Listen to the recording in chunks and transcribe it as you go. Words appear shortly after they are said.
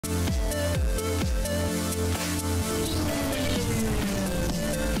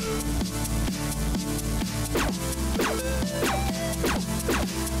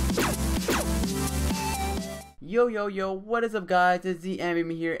Yo, what is up guys, it's the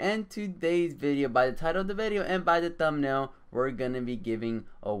Anime here, and today's video, by the title of the video and by the thumbnail, we're gonna be giving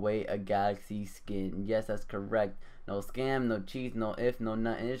away a Galaxy skin. Yes, that's correct. No scam, no cheats, no if, no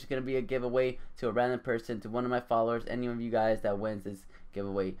nothing. It's just gonna be a giveaway to a random person, to one of my followers, any of you guys that wins this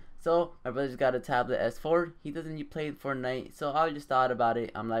giveaway. So my brother just got a tablet S4. He doesn't play Fortnite, so I just thought about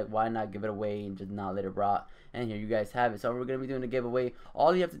it. I'm like, why not give it away and just not let it rot? And here you guys have it. So we're gonna be doing a giveaway.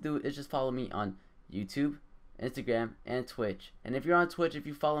 All you have to do is just follow me on YouTube, Instagram, and Twitch. And if you're on Twitch, if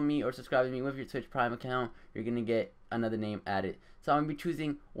you follow me or subscribe to me with your Twitch Prime account, you're gonna get another name added. So I'm gonna be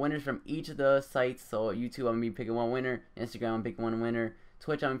choosing winners from each of the sites. So YouTube, I'm gonna be picking one winner. Instagram, I'm picking one winner.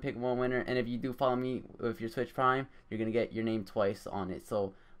 Twitch, I'm gonna pick one winner. And if you do follow me with your Twitch Prime, you're gonna get your name twice on it.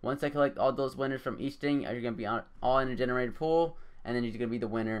 So once I collect all those winners from each thing, you're gonna be all in a generated pool, and then you're gonna be the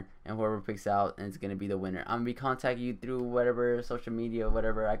winner, and whoever picks out, and it's gonna be the winner. I'm gonna be contacting you through whatever social media,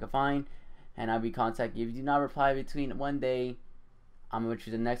 whatever I can find. And I'll be contacting you. If you do not reply between one day, I'm going to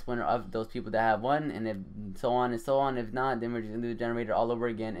choose the next winner of those people that have won, and if so on and so on. If not, then we're just going to do the generator all over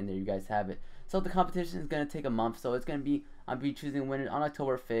again, and there you guys have it. So the competition is going to take a month, so it's going to be, I'll be choosing winners on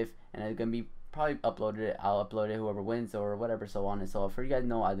October 5th, and it's going to be probably uploaded. I'll upload it, whoever wins or whatever, so on and so on. For you guys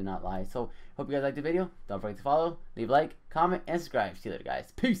know, I do not lie. So hope you guys liked the video. Don't forget to follow, leave a like, comment, and subscribe. See you later,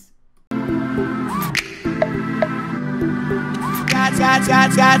 guys. Peace.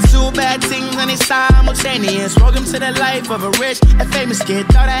 Got two bad things and it's simultaneous. Welcome to the life of a rich and famous kid.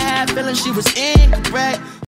 Thought I had feelings, she was incorrect.